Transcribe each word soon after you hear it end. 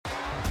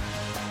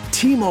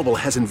T-Mobile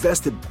has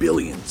invested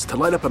billions to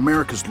light up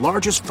America's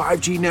largest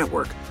 5G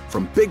network,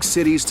 from big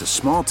cities to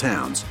small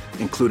towns,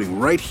 including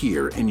right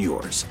here in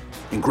yours.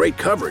 And great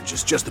coverage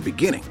is just the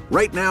beginning.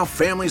 Right now,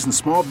 families and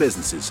small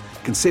businesses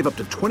can save up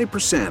to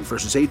 20%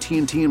 versus AT&T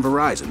and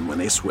Verizon when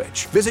they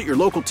switch. Visit your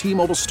local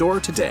T-Mobile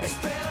store today.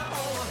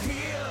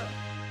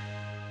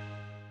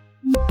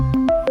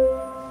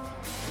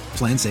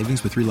 Plan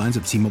savings with 3 lines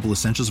of T-Mobile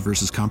Essentials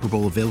versus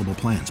comparable available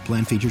plans.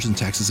 Plan features and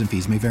taxes and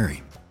fees may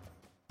vary.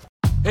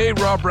 Hey,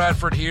 Rob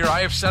Bradford here. I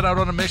have set out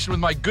on a mission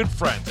with my good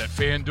friends at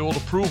FanDuel to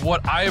prove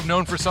what I have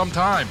known for some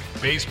time.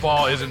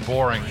 Baseball isn't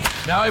boring.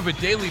 Now I have a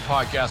daily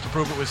podcast to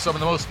prove it with some of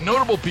the most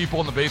notable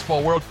people in the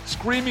baseball world,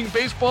 screaming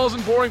baseball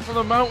isn't boring from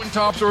the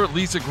mountaintops, or at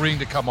least agreeing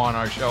to come on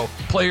our show.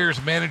 Players,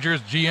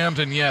 managers, GMs,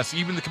 and yes,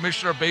 even the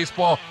commissioner of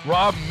baseball,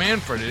 Rob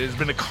Manfred. It has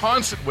been a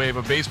constant wave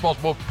of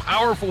baseball's most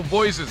powerful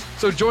voices.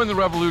 So join the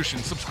revolution.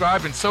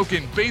 Subscribe and soak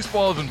in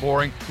Baseball Isn't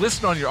Boring.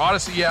 Listen on your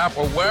Odyssey app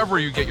or wherever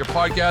you get your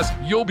podcast.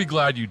 You'll be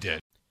glad you did.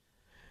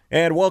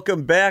 And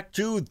welcome back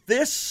to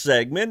this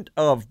segment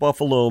of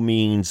Buffalo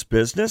Means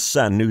Business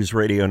on News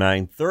Radio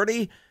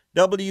 930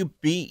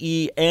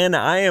 WBEN.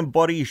 I am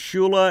Buddy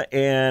Shula,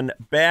 and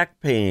back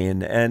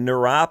pain and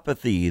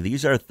neuropathy.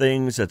 These are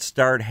things that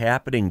start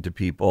happening to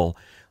people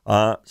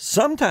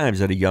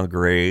sometimes at a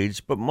younger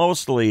age, but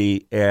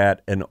mostly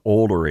at an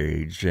older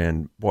age.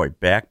 And boy,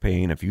 back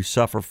pain, if you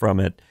suffer from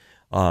it,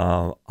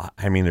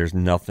 there's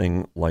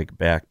nothing like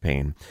back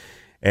pain.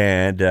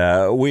 And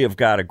we have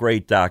got a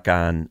great doc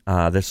on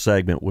this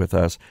segment with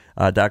us,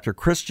 Dr.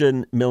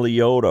 Christian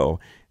Miliotto.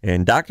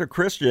 And Dr.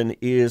 Christian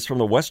is from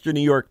the Western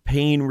New York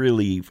Pain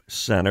Relief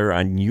Center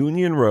on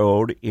Union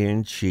Road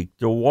in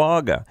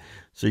Cheektowaga.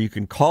 So you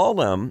can call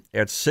them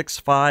at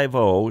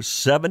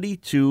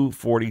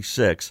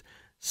 650-7246,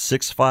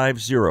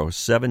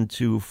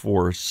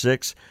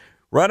 650-7246,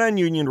 right on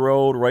Union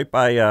Road, right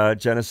by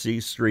Genesee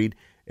Street.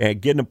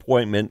 And get an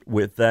appointment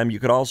with them. You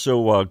could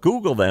also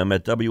Google them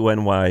at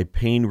WNY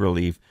Pain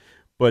Relief.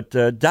 But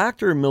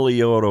Dr.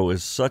 Miliotto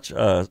is such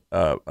a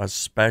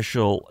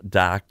special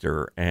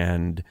doctor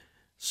and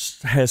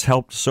has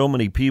helped so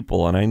many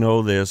people. And I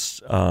know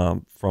this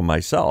from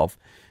myself.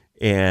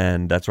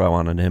 And that's why I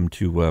wanted him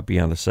to be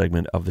on the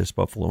segment of this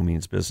Buffalo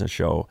Means Business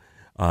show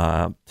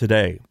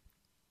today.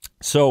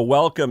 So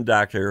welcome,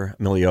 Dr.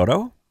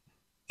 Miliotto.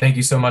 Thank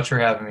you so much for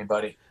having me,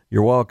 buddy.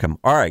 You're welcome.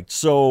 All right.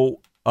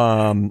 So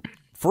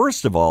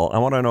first of all, I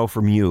want to know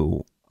from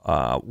you,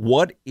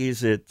 what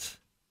is it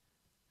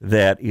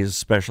that is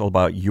special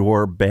about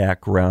your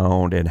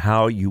background and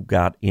how you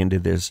got into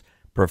this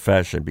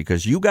profession?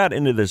 Because you got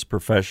into this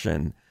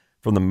profession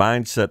from the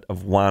mindset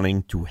of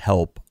wanting to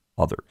help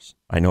others.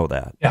 I know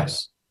that.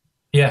 Yes.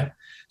 Yeah.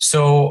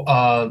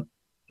 So,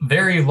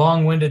 very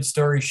long-winded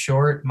story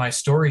short, my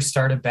story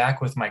started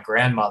back with my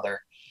grandmother.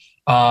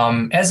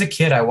 As a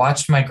kid, I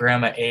watched my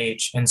grandma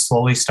age and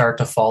slowly start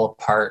to fall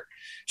apart.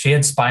 She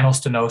had spinal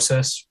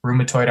stenosis,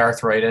 rheumatoid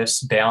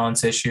arthritis,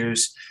 balance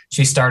issues.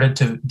 She started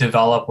to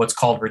develop what's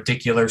called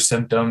radicular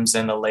symptoms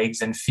in the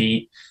legs and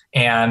feet,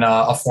 and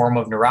a form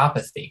of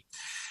neuropathy.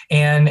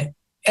 And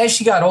as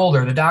she got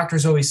older, the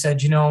doctors always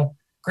said,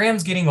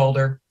 Gram's getting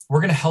older. We're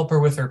going to help her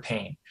with her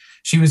pain.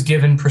 She was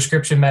given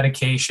prescription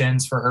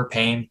medications for her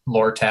pain,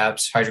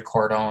 Lortabs,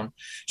 hydrocodone.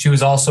 She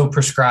was also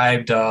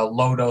prescribed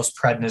low-dose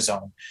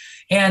prednisone.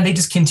 And they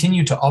just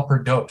continued to up her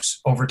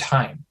dose over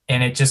time.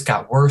 And it just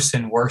got worse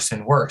and worse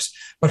and worse.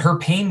 But her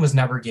pain was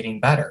never getting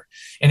better.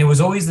 And it was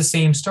always the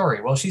same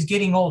story. Well, she's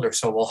getting older,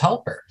 so we'll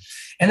help her.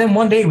 And then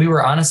one day we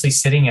were honestly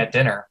sitting at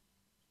dinner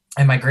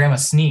and my grandma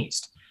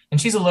sneezed. And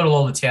she's a little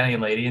old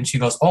Italian lady. And she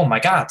goes, "Oh my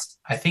God,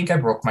 I think I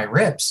broke my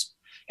ribs."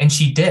 And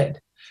she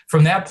did.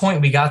 From that point,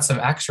 we got some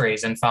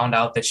x-rays and found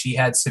out that she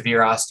had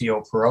severe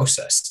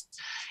osteoporosis.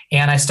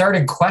 And I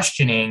started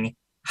questioning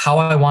how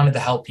I wanted to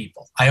help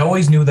people. I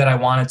always knew that I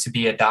wanted to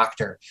be a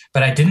doctor,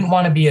 but I didn't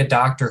want to be a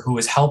doctor who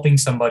was helping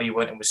somebody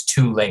when it was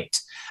too late.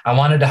 I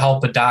wanted to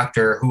help be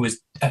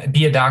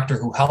a doctor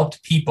who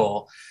helped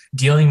people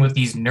dealing with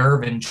these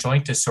nerve and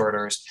joint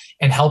disorders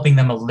and helping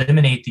them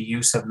eliminate the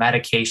use of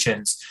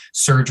medications,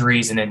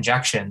 surgeries, and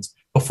injections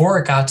before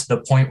it got to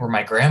the point where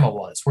my grandma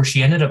was, where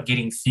she ended up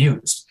getting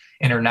fused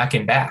in her neck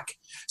and back.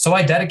 So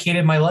I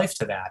dedicated my life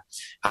to that.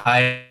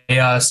 I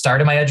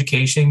started my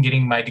education,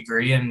 getting my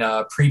degree in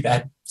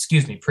pre-med.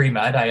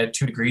 I had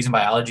 2 degrees in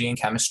biology and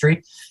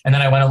chemistry. And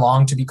then I went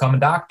along to become a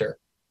doctor.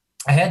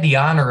 I had the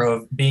honor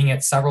of being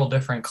at several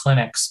different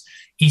clinics,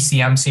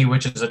 ECMC,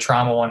 which is a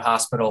trauma one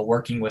hospital,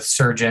 working with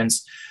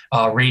surgeons,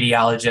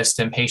 radiologists,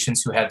 and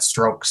patients who had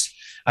strokes.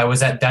 I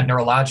was at Dent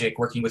Neurologic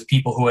working with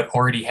people who had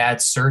already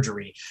had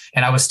surgery.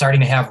 And I was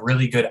starting to have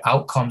really good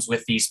outcomes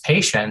with these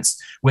patients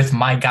with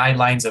my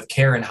guidelines of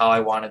care and how I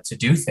wanted to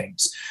do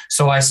things.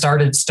 So I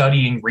started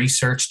studying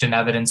researched and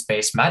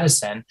evidence-based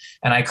medicine,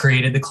 and I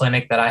created the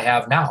clinic that I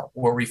have now,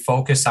 where we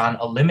focus on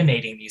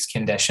eliminating these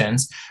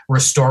conditions,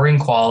 restoring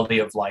quality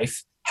of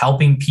life,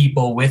 helping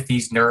people with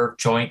these nerve,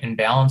 joint, and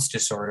balance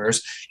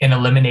disorders, and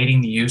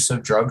eliminating the use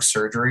of drug,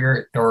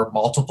 surgery, or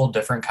multiple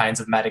different kinds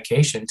of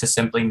medication to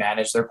simply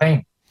manage their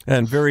pain.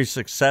 And very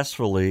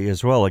successfully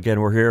as well.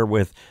 Again, we're here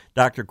with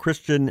Dr.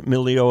 Christian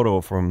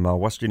Miliotto from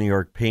Western New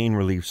York Pain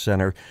Relief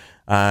Center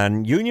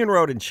on Union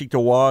Road in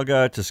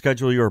Cheektowaga. To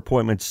schedule your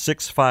appointment,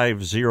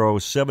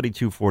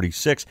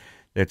 650-7246.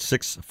 That's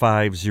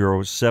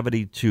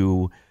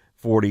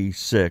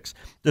 650-7246.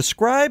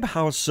 Describe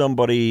how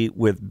somebody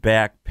with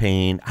back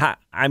pain,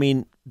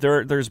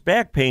 there's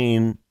back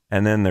pain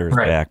and then there's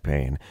back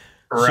pain.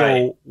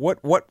 Right.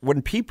 So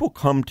when people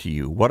come to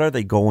you, what are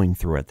they going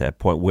through at that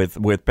point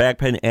with back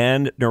pain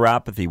and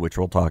neuropathy, which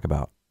we'll talk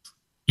about?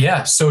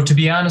 Yeah. So to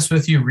be honest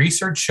with you,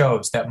 research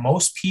shows that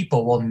most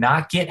people will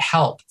not get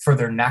help for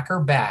their neck or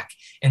back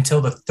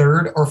until the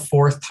third or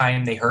fourth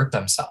time they hurt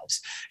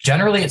themselves.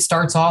 Generally, it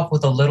starts off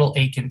with a little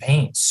ache and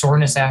pain,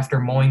 soreness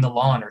after mowing the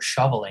lawn or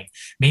shoveling.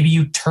 Maybe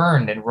you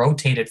turned and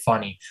rotated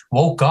funny,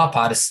 woke up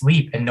out of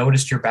sleep and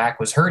noticed your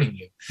back was hurting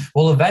you.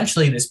 Well,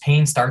 eventually this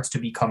pain starts to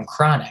become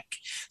chronic.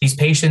 These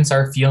patients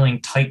are feeling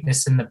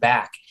tightness in the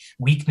back,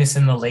 weakness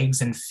in the legs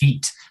and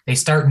feet. They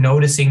start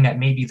noticing that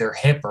maybe their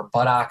hip or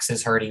buttocks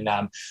is hurting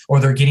them, or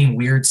they're getting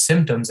weird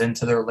symptoms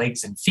into their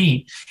legs and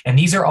feet. And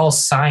these are all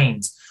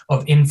signs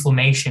of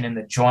inflammation in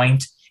the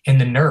joint, in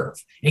the nerve.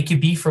 It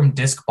could be from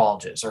disc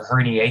bulges or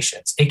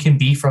herniations. It can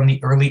be from the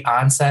early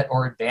onset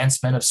or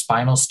advancement of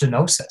spinal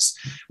stenosis,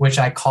 which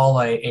I call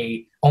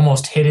a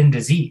almost hidden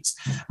disease.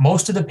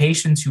 Most of the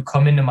patients who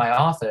come into my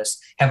office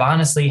have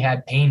honestly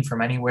had pain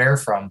from anywhere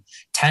from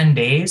 10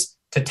 days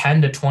to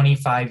 10 to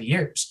 25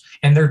 years.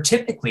 And they're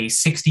typically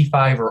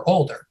 65 or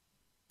older.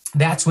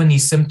 That's when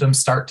these symptoms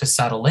start to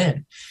settle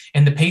in.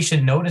 And the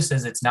patient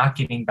notices it's not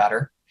getting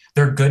better.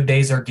 Their good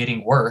days are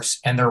getting worse,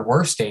 and their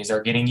worst days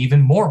are getting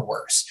even more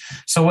worse.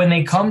 So when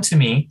they come to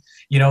me,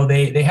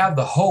 they have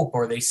the hope,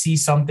 or they see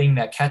something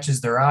that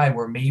catches their eye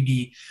where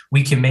maybe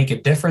we can make a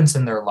difference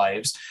in their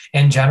lives.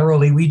 And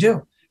generally we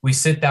do. We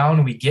sit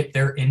down, we get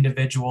their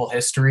individual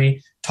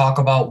history, talk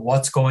about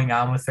what's going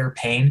on with their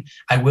pain.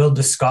 I will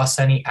discuss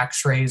any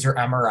x-rays or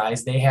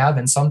MRIs they have,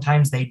 and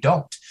sometimes they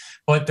don't.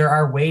 But there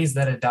are ways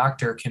that a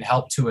doctor can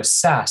help to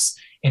assess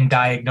and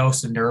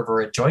diagnose a nerve or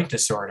a joint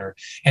disorder.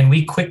 And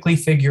we quickly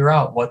figure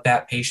out what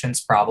that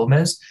patient's problem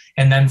is.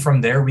 And then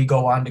from there, we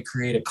go on to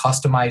create a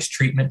customized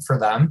treatment for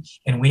them.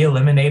 And we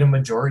eliminate a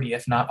majority,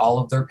 if not all,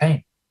 of their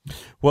pain.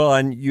 Well,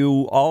 and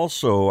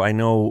I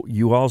know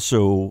you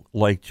also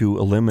like to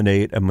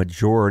eliminate a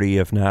majority,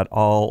 if not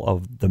all,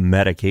 of the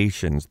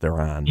medications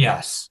they're on.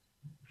 Yes.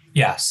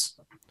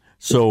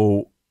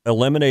 So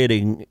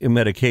eliminating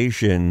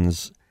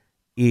medications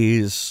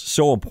is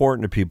so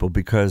important to people,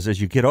 because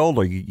as you get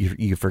older,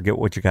 you forget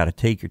what you got to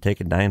take. You're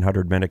taking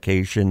 900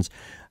 medications.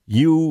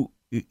 You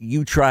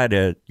try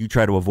to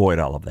avoid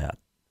all of that.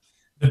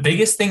 The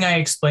biggest thing I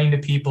explain to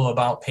people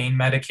about pain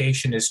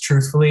medication is,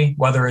 truthfully,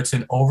 whether it's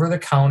an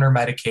over-the-counter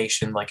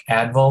medication like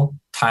Advil,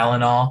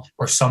 Tylenol,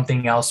 or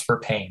something else for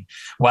pain,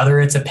 whether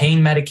it's a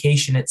pain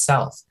medication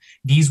itself,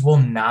 these will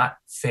not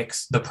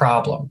fix the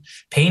problem.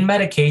 Pain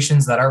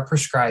medications that are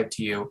prescribed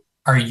to you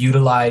are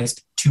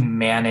utilized to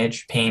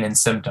manage pain and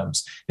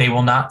symptoms. They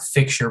will not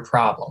fix your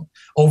problem.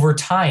 Over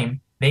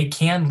time, they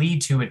can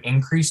lead to an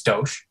increased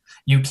dose.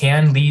 You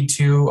can lead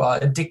to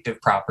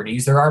addictive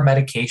properties. There are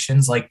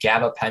medications like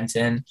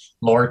gabapentin,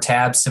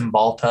 Lortab,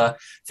 Cymbalta,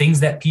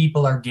 things that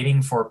people are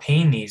getting for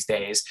pain these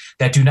days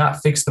that do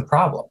not fix the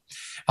problem.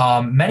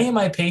 Many of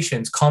my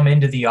patients come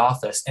into the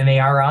office and they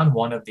are on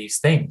one of these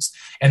things,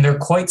 and they're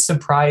quite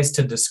surprised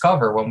to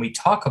discover when we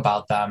talk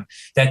about them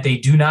that they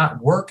do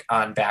not work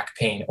on back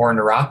pain or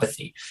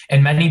neuropathy.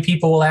 And many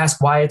people will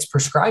ask why it's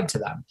prescribed to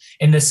them.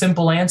 And the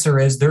simple answer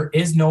is there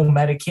is no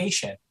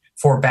medication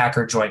for back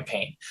or joint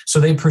pain.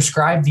 So they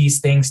prescribe these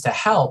things to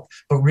help,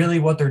 but really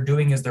what they're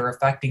doing is they're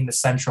affecting the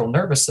central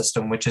nervous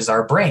system, which is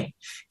our brain.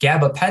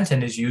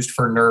 Gabapentin is used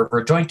for nerve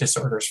or joint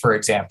disorders, for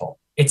example.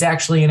 It's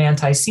actually an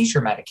anti-seizure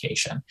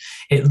medication.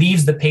 It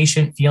leaves the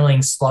patient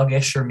feeling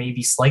sluggish or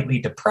maybe slightly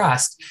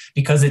depressed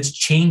because it's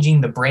changing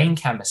the brain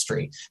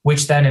chemistry,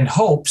 which then in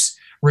hopes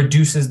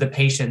reduces the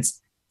patient's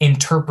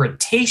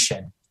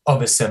interpretation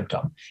of a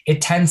symptom.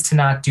 It tends to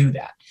not do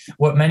that.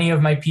 What many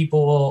of my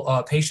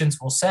patients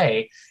will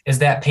say is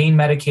that pain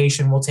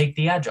medication will take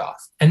the edge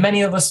off. And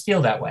many of us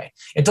feel that way.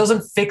 It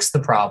doesn't fix the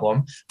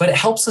problem, but it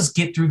helps us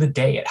get through the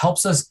day. It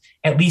helps us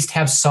at least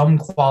have some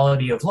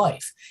quality of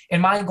life.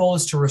 And my goal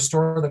is to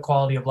restore the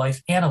quality of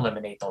life and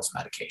eliminate those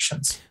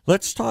medications.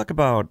 Let's talk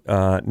about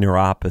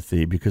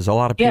neuropathy, because a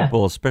lot of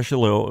people,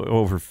 especially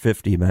over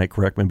 50, might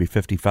correct, maybe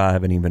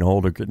 55 and even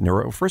older, get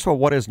First of all,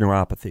 what is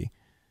neuropathy?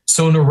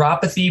 So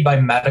neuropathy,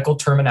 by medical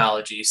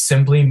terminology,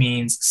 simply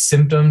means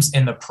symptoms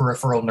in the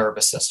peripheral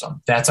nervous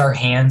system. That's our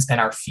hands and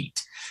our feet.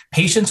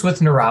 Patients with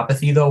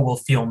neuropathy, though, will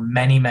feel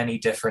many, many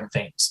different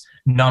things: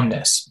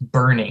 numbness,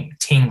 burning,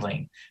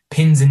 tingling,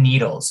 pins and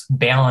needles,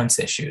 balance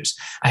issues.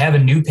 I have a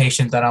new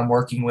patient that I'm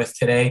working with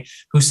today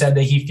who said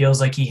that he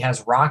feels like he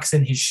has rocks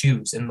in his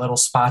shoes and little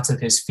spots of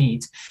his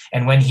feet.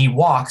 And when he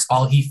walks,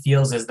 all he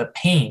feels is the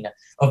pain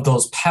of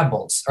those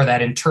pebbles, or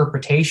that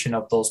interpretation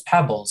of those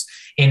pebbles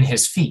in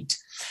his feet.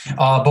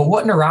 But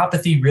what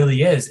neuropathy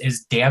really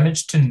is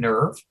damage to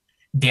nerve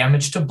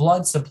damage to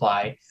blood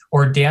supply,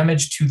 or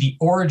damage to the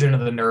origin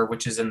of the nerve,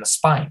 which is in the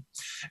spine.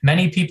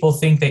 Many people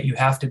think that you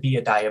have to be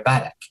a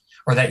diabetic,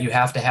 or that you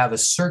have to have a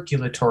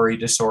circulatory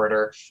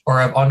disorder, or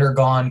have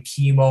undergone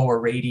chemo or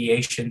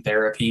radiation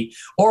therapy,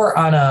 or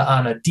on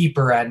a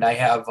deeper end, I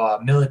have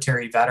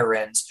military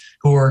veterans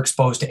who are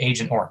exposed to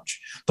Agent Orange.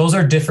 Those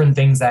are different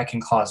things that can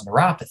cause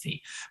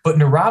neuropathy. But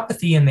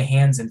neuropathy in the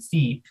hands and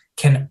feet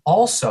can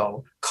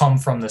also come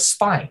from the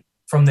spine,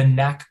 from the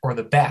neck or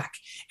the back,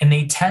 and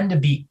they tend to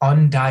be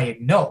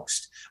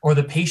undiagnosed, or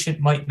the patient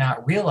might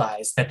not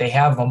realize that they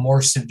have a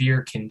more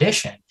severe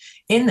condition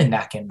in the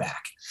neck and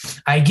back.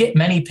 I get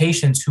many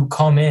patients who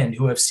come in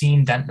who have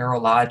seen Dent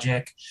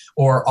Neurologic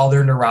or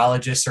other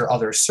neurologists or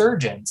other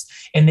surgeons,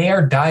 and they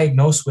are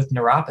diagnosed with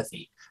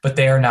neuropathy, but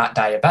they are not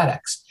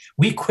diabetics.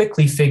 We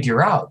quickly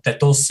figure out that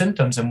those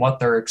symptoms and what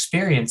they're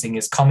experiencing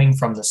is coming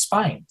from the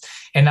spine.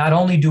 And not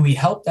only do we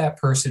help that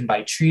person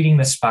by treating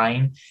the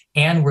spine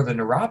and where the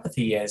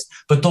neuropathy is,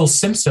 but those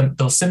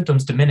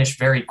symptoms diminish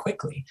very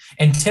quickly.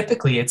 And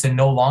typically it's in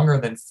no longer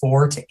than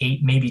 4 to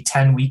 8, maybe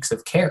 10 weeks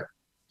of care.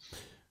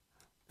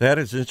 That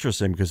is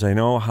interesting, because I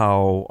know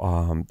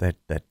how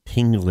that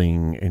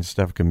tingling and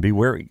stuff can be.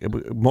 Where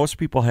most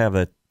people have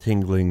that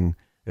tingling,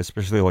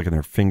 especially like in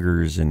their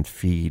fingers and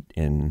feet,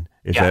 and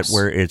is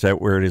that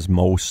where it is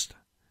most?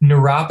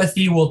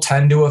 Neuropathy will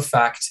tend to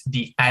affect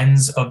the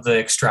ends of the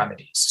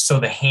extremities,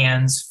 so the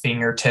hands,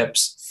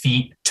 fingertips,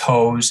 feet,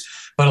 toes.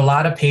 But a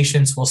lot of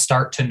patients will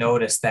start to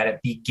notice that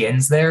it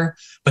begins there,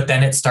 but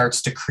then it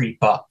starts to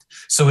creep up.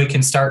 So it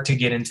can start to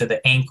get into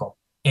the ankle,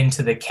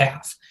 into the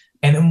calf.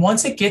 And then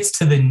once it gets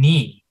to the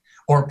knee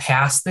or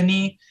past the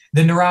knee,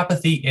 the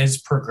neuropathy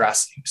is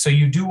progressing. So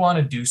you do want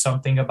to do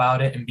something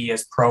about it and be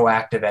as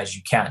proactive as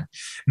you can.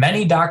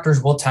 Many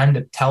doctors will tend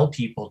to tell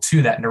people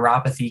too that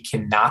neuropathy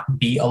cannot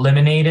be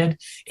eliminated.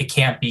 It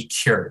can't be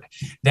cured.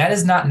 That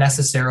is not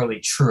necessarily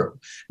true.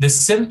 The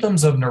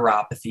symptoms of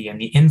neuropathy and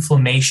the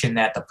inflammation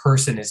that the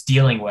person is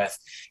dealing with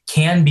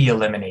can be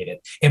eliminated.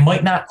 It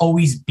might not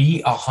always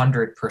be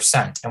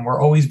 100%. And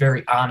we're always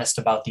very honest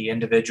about the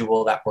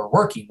individual that we're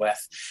working with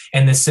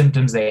and the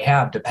symptoms they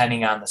have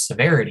depending on the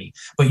severity.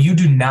 But you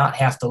do not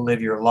have to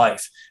live your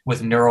life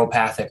with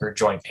neuropathic or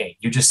joint pain.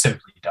 You just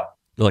simply don't.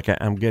 Like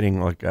I'm getting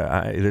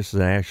this is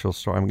an actual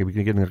story. I'm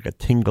getting like a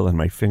tingle in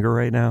my finger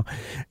right now,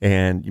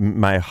 and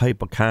my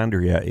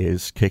hypochondria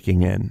is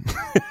kicking in.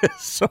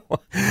 So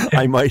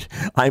I might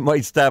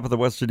stop at the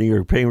Western New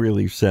York Pain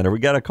Relief Center. We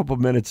got a couple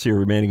minutes here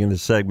remaining in the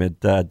segment.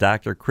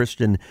 Dr.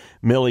 Christian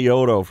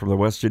Miliotto from the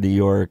Western New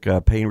York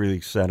Pain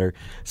Relief Center,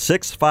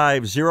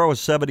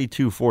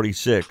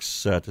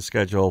 650-7246 to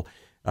schedule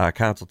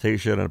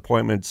consultation and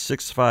appointment,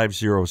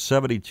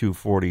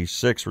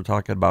 650-7246. We're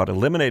talking about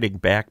eliminating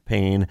back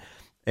pain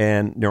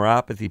and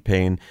neuropathy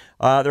pain.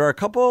 There are a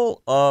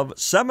couple of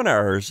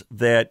seminars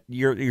that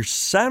your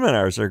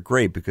seminars are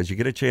great because you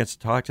get a chance to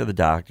talk to the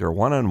doctor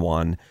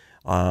one-on-one,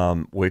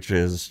 which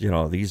is,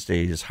 these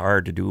days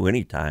hard to do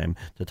anytime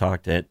to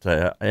talk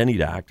to any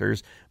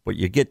doctors, but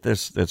you get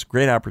this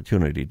great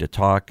opportunity to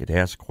talk and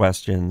ask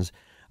questions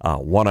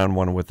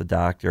one-on-one with the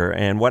doctor.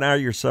 And when are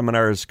your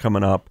seminars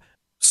coming up?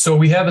 So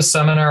we have a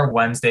seminar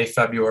Wednesday,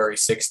 February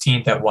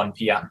 16th at 1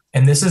 p.m.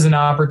 And this is an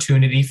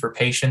opportunity for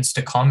patients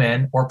to come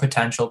in, or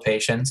potential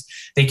patients.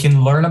 They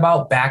can learn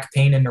about back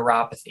pain and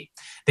neuropathy.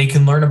 They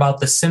can learn about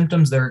the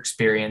symptoms they're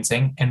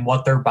experiencing and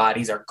what their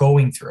bodies are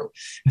going through.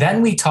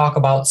 Then we talk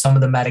about some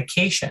of the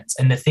medications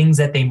and the things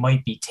that they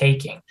might be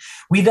taking.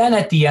 We then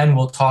at the end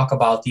will talk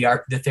about the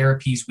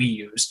therapies we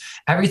use.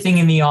 Everything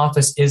in the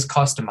office is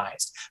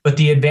customized, but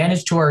the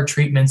advantage to our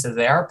treatments is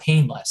they are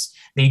painless.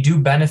 They do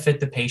benefit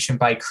the patient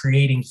by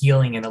creating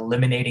healing and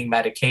eliminating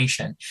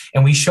medication.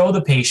 And we show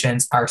the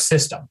patients our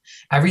system.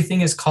 Everything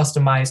is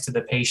customized to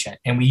the patient.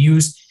 And we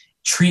use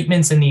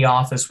treatments in the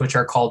office, which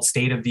are called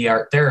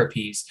state-of-the-art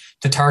therapies,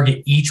 to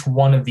target each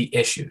one of the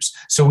issues.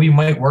 So we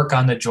might work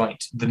on the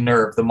joint, the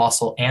nerve, the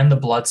muscle, and the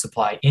blood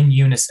supply in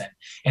unison.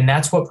 And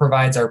that's what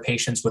provides our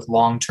patients with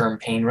long-term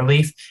pain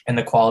relief and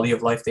the quality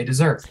of life they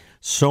deserve.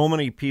 So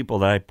many people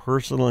that I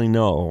personally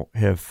know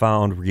have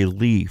found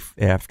relief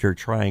after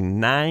trying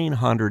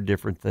 900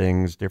 different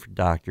things, different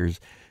doctors.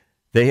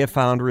 They have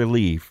found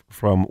relief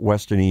from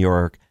Western New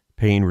York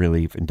Pain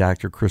Relief and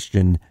Dr.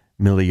 Christian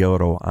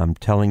Miliotto. I'm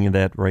telling you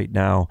that right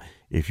now.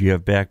 If you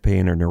have back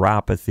pain or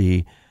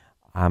neuropathy,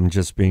 I'm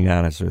just being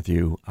honest with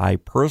you. I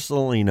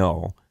personally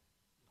know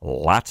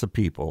lots of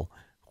people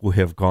who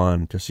have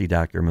gone to see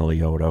Dr.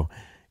 Miliotto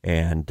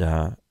and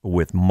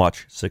with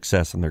much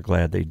success, and they're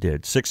glad they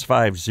did.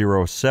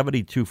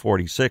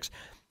 650-7246.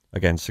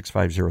 Again,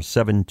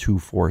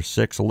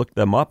 650-7246. Look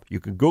them up. You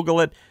can Google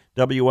it,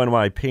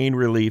 WNY Pain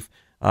Relief,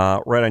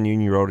 right on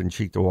Union Road in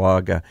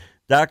Cheektowaga.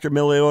 Dr.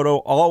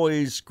 Miliotto,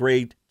 always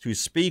great to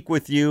speak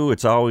with you.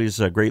 It's always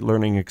a great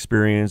learning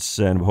experience,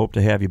 and we hope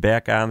to have you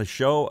back on the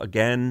show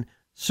again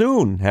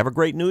soon. Have a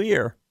great new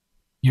year.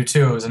 You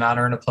too. It was an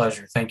honor and a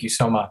pleasure. Thank you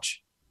so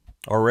much.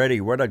 Already,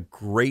 what a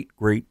great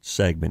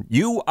segment.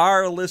 You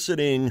are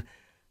listening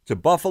to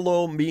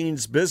Buffalo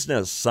Means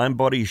Business. I'm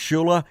Buddy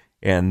Shula.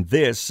 And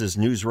this is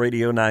News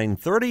Radio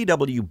 930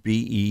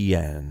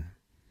 WBEN.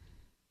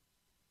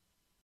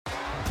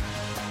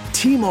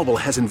 T-Mobile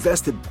has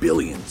invested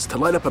billions to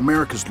light up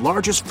America's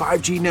largest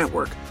 5G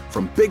network,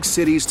 from big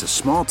cities to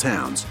small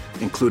towns,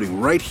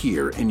 including right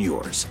here in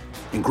yours.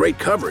 And great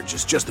coverage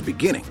is just the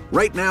beginning.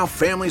 Right now,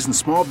 families and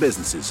small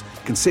businesses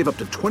can save up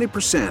to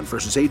 20%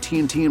 versus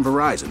AT&T and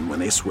Verizon when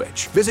they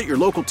switch. Visit your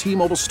local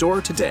T-Mobile store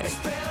today.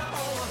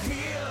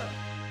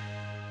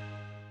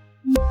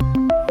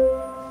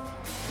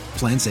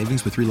 Plan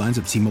savings with 3 lines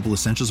of T-Mobile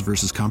Essentials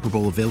versus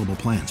comparable available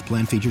plans.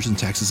 Plan features and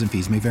taxes and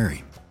fees may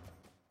vary.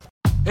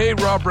 Hey,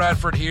 Rob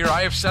Bradford here.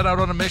 I have set out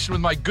on a mission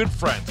with my good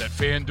friends at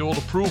FanDuel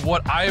to prove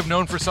what I have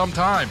known for some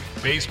time.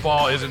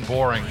 Baseball isn't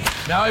boring.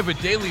 Now I have a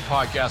daily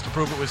podcast to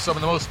prove it with some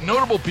of the most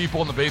notable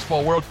people in the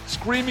baseball world,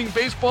 screaming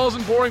baseball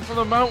isn't boring from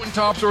the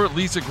mountaintops, or at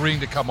least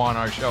agreeing to come on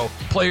our show.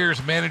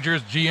 Players,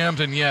 managers, GMs,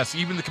 and yes,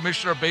 even the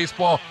commissioner of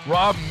baseball,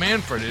 Rob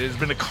Manfred. It has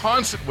been a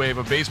constant wave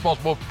of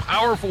baseball's most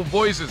powerful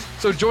voices.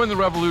 So join the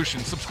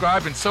revolution.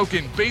 Subscribe and soak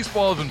in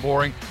Baseball Isn't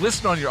Boring.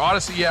 Listen on your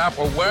Odyssey app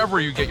or wherever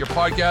you get your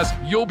podcasts.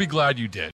 You'll be glad you did.